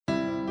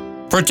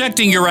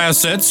Protecting your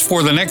assets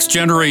for the next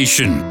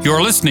generation.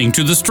 You're listening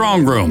to The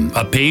Strong Room,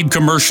 a paid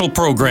commercial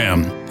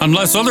program.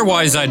 Unless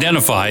otherwise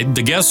identified,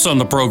 the guests on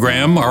the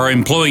program are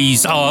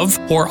employees of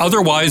or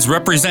otherwise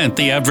represent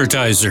the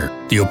advertiser.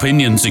 The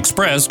opinions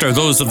expressed are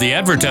those of the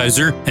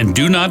advertiser and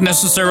do not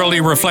necessarily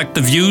reflect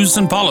the views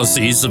and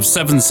policies of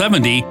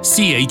 770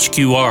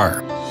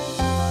 CHQR.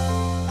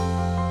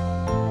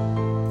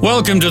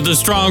 Welcome to The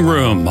Strong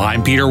Room.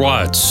 I'm Peter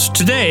Watts.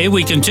 Today,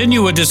 we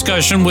continue a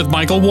discussion with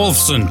Michael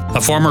Wolfson, a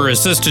former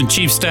Assistant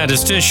Chief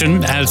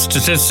Statistician at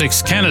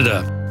Statistics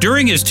Canada.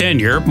 During his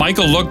tenure,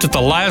 Michael looked at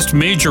the last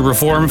major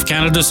reform of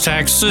Canada's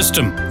tax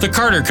system, the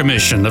Carter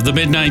Commission of the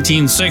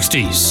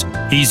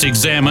mid-1960s. He's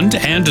examined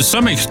and, to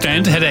some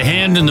extent, had a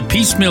hand in the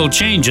piecemeal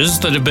changes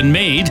that have been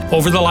made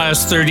over the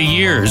last 30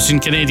 years in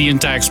Canadian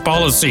tax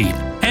policy.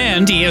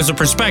 And he has a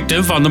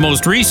perspective on the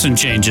most recent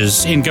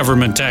changes in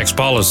government tax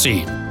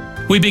policy.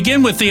 We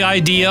begin with the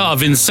idea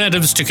of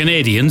incentives to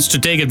Canadians to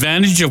take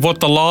advantage of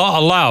what the law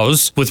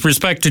allows with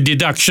respect to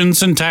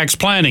deductions and tax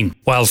planning,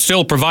 while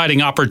still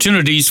providing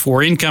opportunities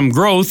for income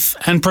growth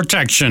and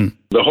protection.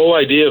 The whole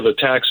idea of a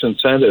tax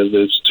incentive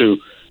is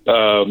to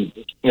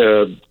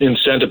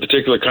incent a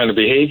particular kind of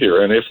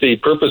behavior. And if the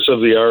purpose of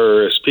the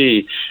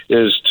RRSP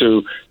is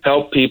to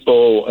help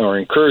people or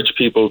encourage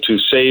people to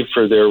save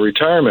for their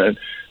retirement,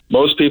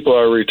 most people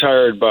are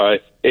retired by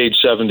age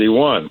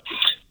 71.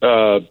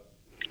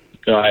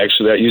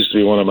 Actually, that used to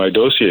be one of my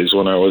dossiers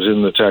when I was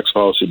in the tax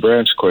policy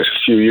branch quite a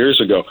few years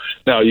ago.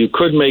 Now, you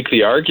could make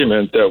the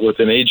argument that with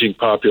an aging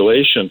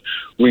population,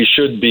 we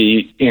should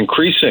be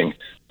increasing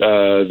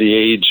the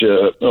age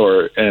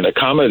and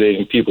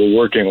accommodating people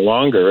working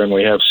longer. And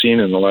we have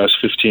seen in the last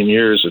 15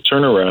 years a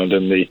turnaround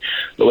in the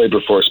labor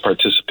force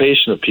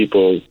participation of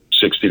people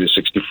 60 to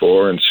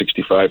 64 and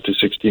 65 to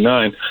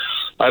 69.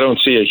 I don't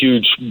see a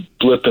huge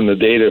blip in the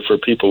data for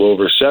people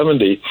over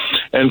 70.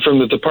 And from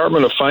the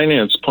Department of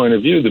Finance point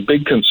of view, the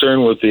big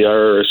concern with the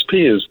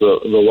RRSP is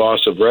the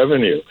loss of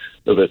revenue,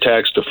 of the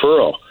tax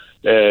deferral.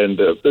 And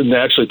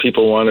naturally,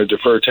 people want to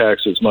defer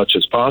tax as much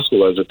as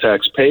possible as a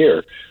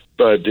taxpayer.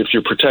 But if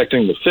you're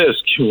protecting the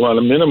fisc, you want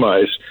to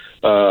minimize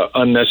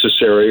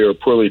unnecessary or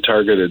poorly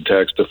targeted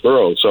tax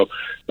deferral. So,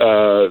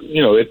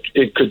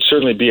 it could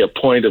certainly be a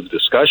point of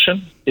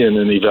discussion in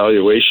an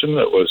evaluation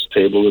that was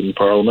tabled in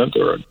Parliament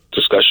or a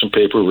discussion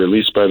paper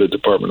released by the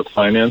Department of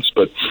Finance.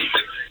 But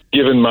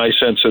given my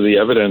sense of the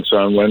evidence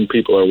on when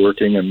people are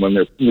working and when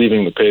they're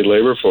leaving the paid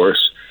labor force,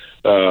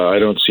 I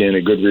don't see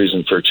any good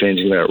reason for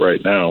changing that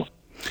right now.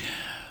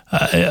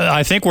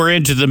 I think we're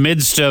into the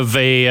midst of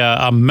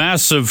a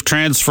massive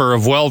transfer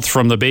of wealth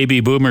from the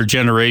baby boomer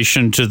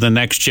generation to the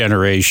next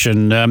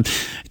generation. Do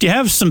you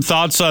have some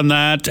thoughts on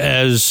that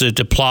as it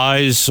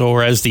applies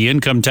or as the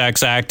Income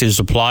Tax Act is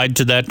applied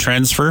to that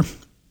transfer?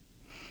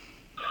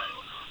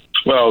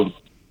 Well,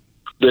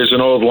 there's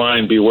an old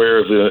line, beware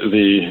of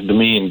the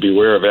mean,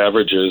 beware of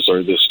averages,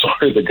 or the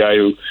story of the guy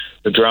who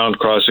drowned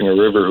crossing a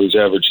river whose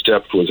average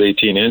depth was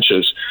 18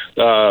 inches.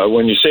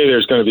 When you say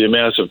there's going to be a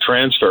massive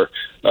transfer,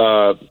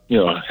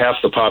 half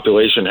the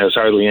population has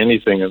hardly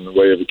anything in the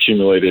way of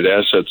accumulated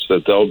assets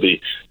that they'll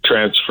be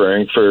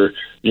transferring for,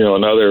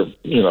 another,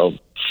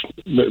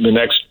 the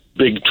next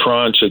big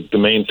tranche. The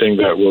main thing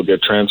that will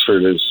get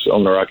transferred is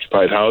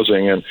owner-occupied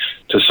housing, and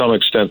to some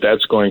extent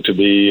that's going to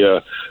be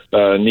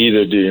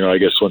needed, I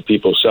guess, when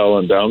people sell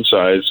and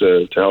downsize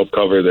to help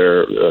cover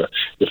their,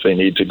 if they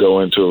need to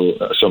go into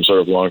some sort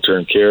of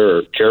long-term care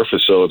or care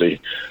facility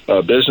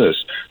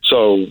business.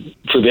 So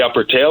for the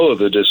upper tail of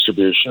the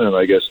distribution, and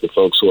I guess the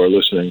folks who are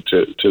listening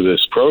to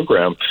this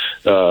program,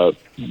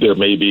 there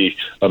may be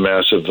a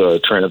massive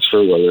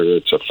transfer, whether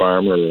it's a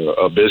farm or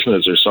a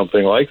business or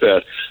something like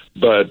that,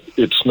 but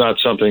it's not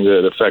something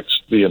that affects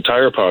the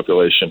entire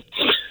population.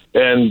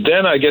 And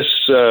then I guess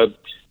there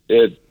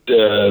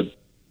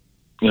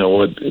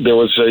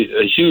was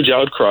a huge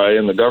outcry,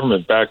 and the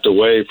government backed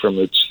away from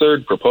its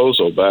third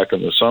proposal back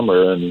in the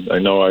summer. And I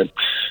know I'm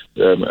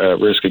at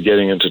risk of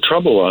getting into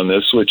trouble on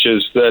this, which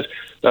is that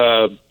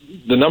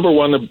the number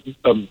one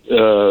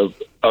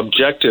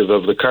objective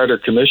of the Carter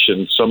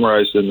Commission,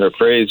 summarized in their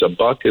phrase, "a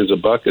buck is a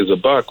buck is a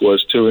buck,"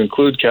 was to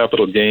include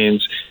capital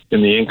gains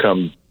in the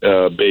income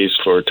base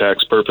for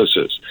tax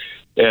purposes.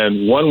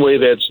 And one way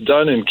that's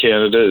done in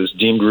Canada is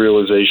deemed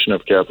realization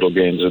of capital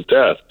gains at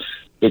death.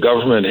 The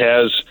government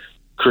has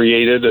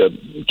created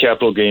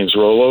capital gains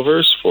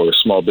rollovers for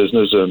small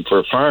business and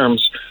for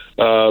farms,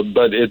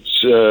 but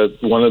it's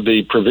one of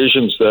the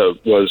provisions that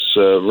was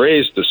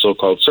raised, the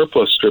so-called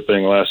surplus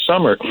stripping last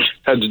summer,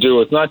 had to do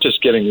with not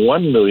just getting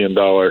 $1 million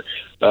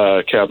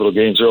capital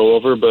gains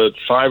rollover, but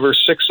 5 or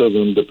 6 of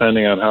them,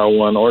 depending on how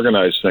one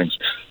organized things.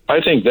 I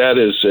think that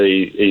is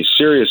a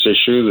serious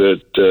issue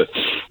that,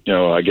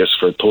 I guess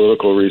for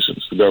political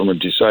reasons, the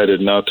government decided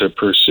not to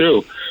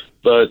pursue.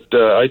 But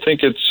I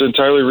think it's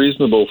entirely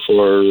reasonable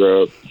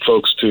for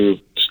folks to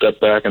step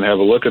back and have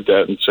a look at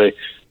that and say,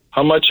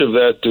 how much of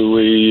that do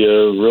we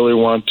really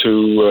want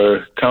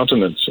to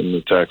countenance in the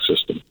tax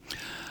system?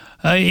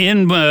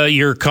 In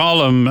your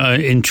column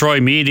in Troy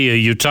Media,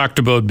 you talked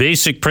about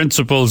basic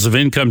principles of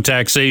income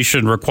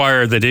taxation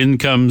require that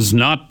incomes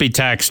not be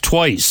taxed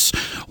twice,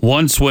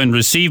 once when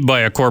received by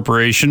a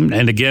corporation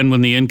and again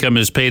when the income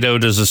is paid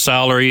out as a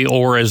salary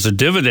or as a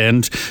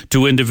dividend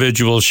to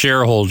individual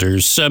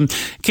shareholders.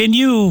 Can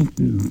you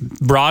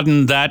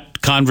broaden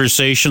that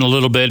conversation a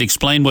little bit?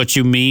 Explain what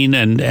you mean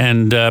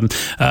and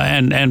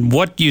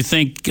what you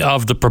think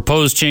of the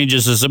proposed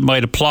changes as it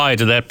might apply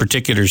to that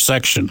particular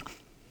section.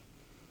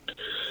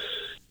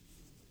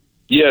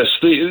 Yes,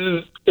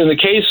 in the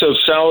case of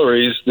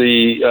salaries,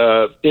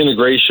 the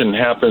integration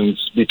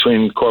happens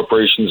between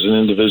corporations and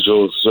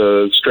individuals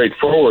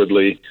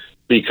straightforwardly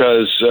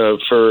because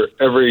for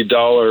every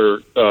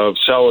dollar of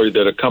salary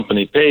that a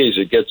company pays,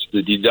 it gets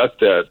to deduct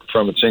that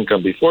from its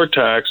income before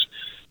tax.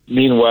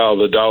 Meanwhile,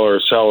 the dollar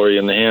of salary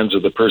in the hands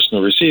of the person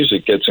who receives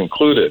it gets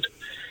included.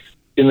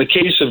 In the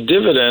case of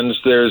dividends,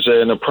 there's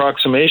an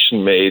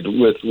approximation made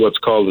with what's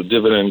called the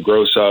dividend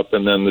gross up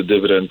and then the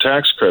dividend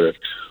tax credit,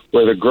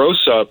 where the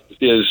gross up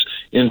is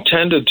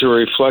intended to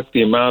reflect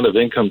the amount of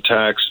income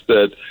tax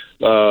that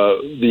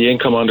the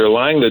income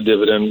underlying the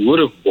dividend would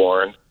have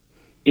borne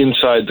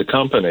inside the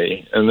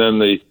company, and then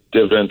the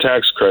dividend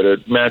tax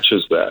credit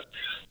matches that.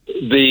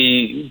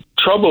 The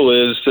trouble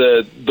is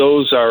that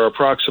those are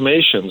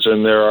approximations,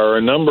 and there are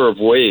a number of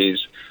ways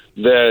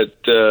that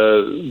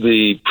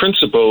the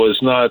principle is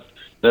not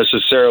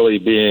necessarily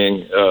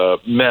being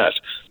met.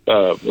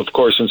 Of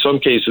course, in some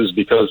cases,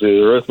 because of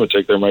the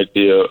arithmetic, there might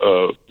be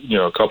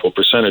a couple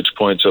percentage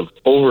points of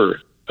over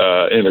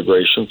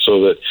integration,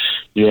 so that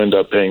you end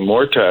up paying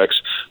more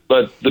tax.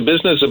 But the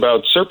business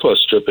about surplus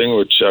stripping,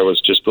 which I was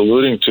just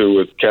alluding to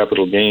with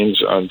capital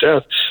gains on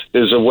death,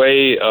 is a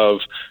way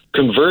of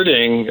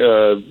converting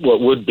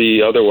what would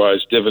be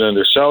otherwise dividend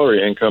or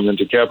salary income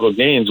into capital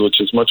gains, which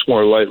is much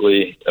more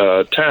lightly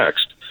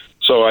taxed.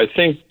 So I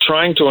think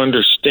trying to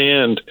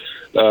understand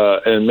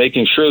and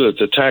making sure that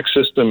the tax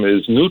system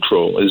is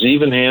neutral, is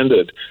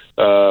even-handed,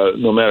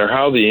 no matter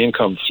how the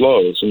income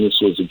flows, and this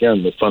was,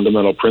 again, the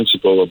fundamental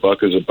principle, a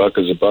buck is a buck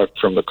is a buck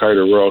from the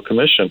Carter Royal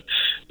Commission,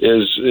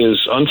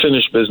 is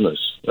unfinished business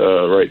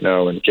right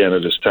now in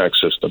Canada's tax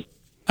system.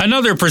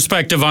 Another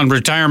perspective on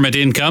retirement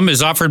income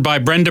is offered by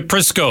Brenda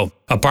Prysko,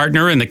 a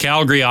partner in the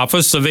Calgary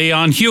office of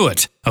Aon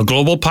Hewitt, a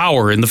global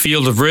power in the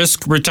field of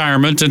risk,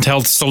 retirement, and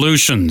health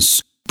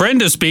solutions.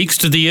 Brenda speaks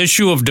to the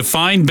issue of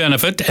defined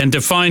benefit and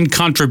defined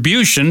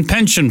contribution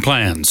pension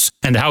plans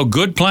and how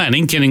good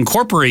planning can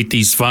incorporate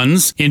these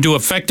funds into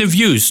effective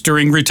use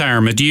during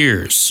retirement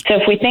years. So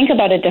if we think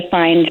about a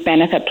defined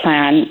benefit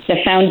plan, the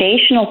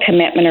foundational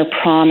commitment or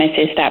promise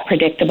is that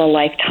predictable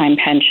lifetime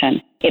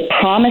pension. It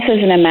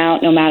promises an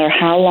amount no matter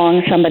how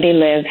long somebody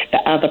lives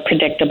of a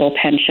predictable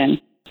pension.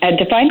 A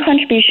defined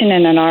contribution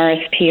and an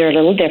RSP are a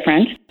little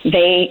different.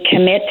 They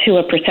commit to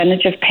a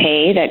percentage of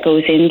pay that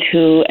goes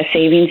into a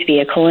savings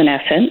vehicle in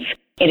essence.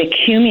 It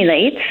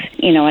accumulates,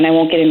 and I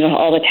won't get into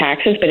all the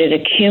taxes, but it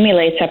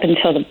accumulates up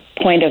until the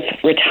point of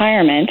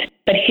retirement.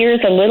 But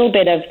here's a little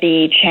bit of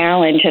the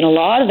challenge and a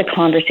lot of the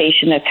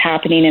conversation that's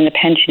happening in the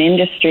pension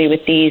industry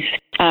with these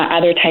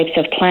other types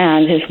of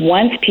plans is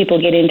once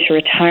people get into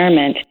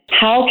retirement,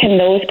 how can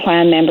those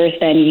plan members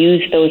then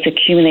use those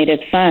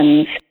accumulated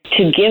funds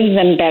to give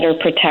them better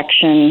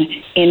protection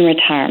in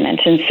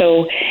retirement? And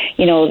so,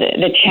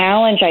 the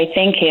challenge, I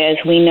think, is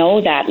we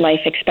know that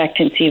life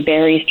expectancy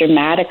varies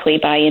dramatically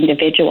by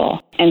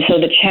individual. And so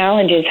the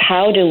challenge is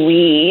how do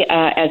we,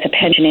 as a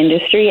pension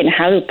industry, and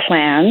how do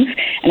plans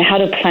and how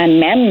do plan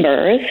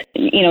members,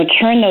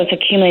 turn those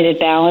accumulated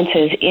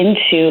balances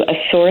into a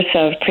source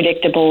of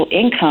predictable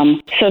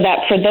income so that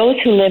for those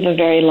who live a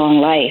very long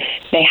life,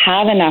 they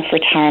have enough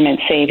retirement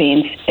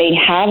savings, they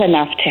have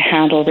enough to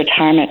handle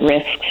retirement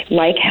risks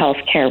like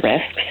healthcare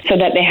risks so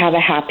that they have a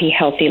happy,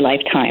 healthy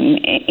lifetime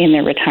in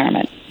their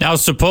retirement. Now,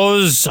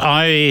 suppose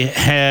I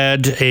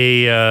had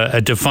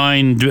a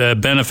defined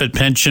benefit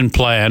pension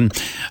plan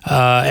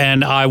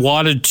and I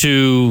wanted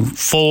to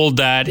fold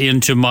that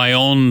into my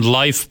own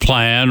life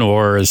plan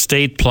or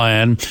estate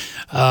plan.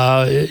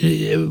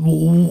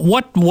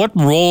 What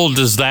role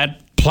does that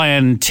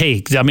plan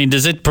take? I mean,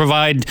 does it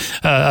provide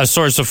a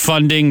source of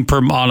funding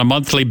on a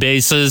monthly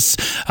basis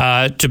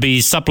to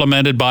be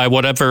supplemented by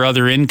whatever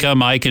other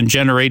income I can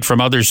generate from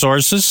other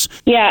sources?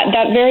 Yeah,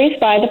 that varies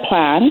by the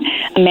plan.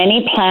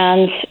 Many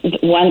plans,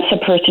 once a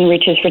person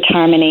reaches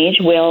retirement age,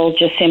 will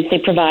just simply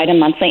provide a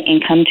monthly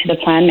income to the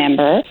plan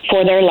member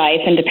for their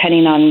life, and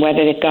depending on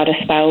whether they've got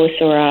a spouse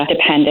or a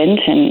dependent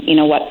and,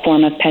 what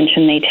form of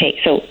pension they take.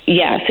 So,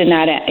 yes, and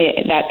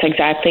that's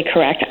exactly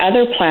correct.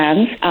 Other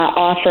plans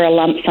offer a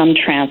lump sum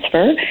transfer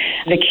transfer.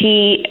 The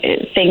key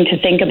thing to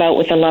think about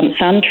with a lump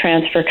sum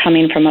transfer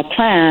coming from a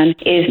plan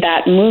is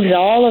that moves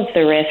all of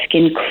the risk,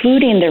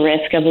 including the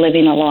risk of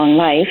living a long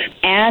life,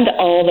 and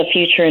all the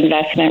future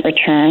investment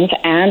returns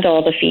and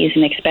all the fees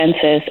and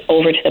expenses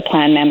over to the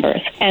plan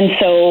members. And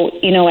so,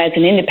 as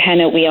an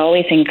independent, we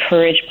always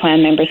encourage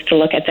plan members to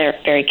look at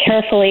that very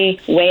carefully,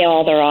 weigh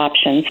all their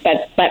options.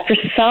 But for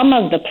some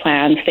of the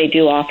plans, they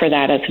do offer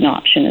that as an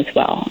option as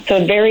well. So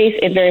it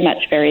very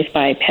much varies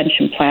by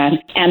pension plan,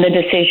 and the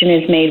decision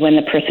is made when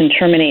the person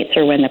terminates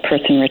or when the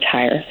person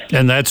retires.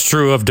 And that's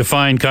true of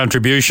defined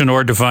contribution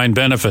or defined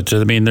benefit.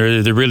 I mean,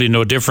 there's really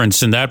no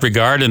difference in that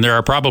regard, and there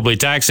are probably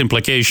tax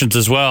implications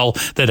as well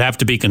that have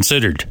to be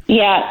considered.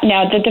 Yeah,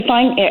 now the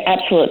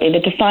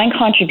defined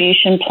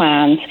contribution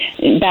plans,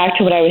 back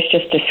to what I was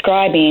just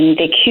describing,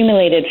 the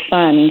accumulated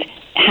fund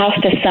has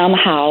to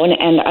somehow,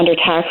 and under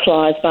tax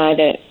laws by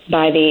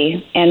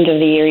the end of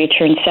the year you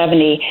turn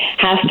 70,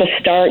 has to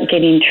start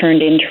getting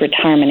turned into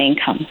retirement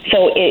income.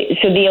 So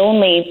the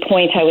only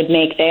point I would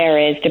make there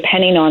is,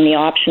 depending on the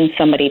option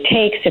somebody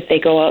takes, if they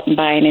go out and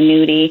buy an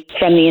annuity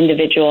from the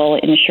individual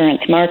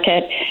insurance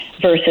market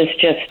versus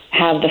just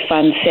have the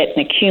fund sit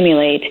and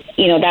accumulate,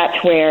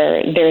 that's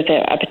where there's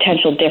a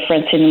potential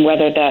difference in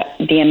whether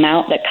the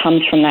amount that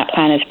comes from that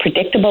plan is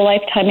predictable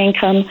lifetime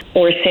income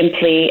or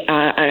simply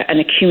an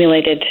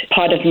accumulated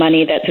pot of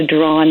money that's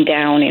drawn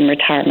down in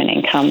retirement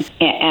income,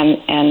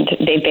 and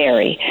they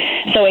vary.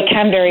 So it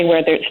can vary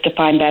whether it's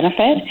defined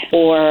benefit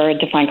or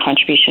defined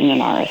contribution in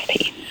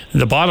RSP.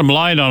 The bottom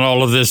line on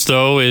all of this,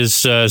 though,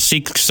 is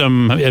seek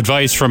some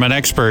advice from an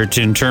expert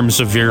in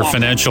terms of your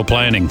financial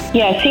planning.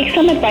 Yeah, seek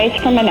some advice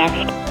from an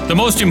expert. The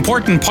most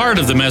important part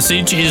of the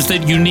message is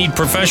that you need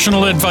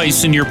professional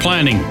advice in your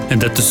planning,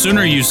 and that the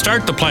sooner you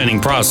start the planning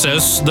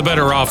process, the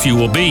better off you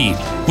will be.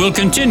 We'll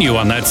continue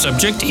on that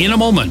subject in a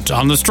moment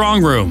on The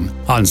Strong Room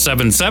on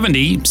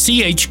 770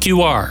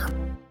 CHQR.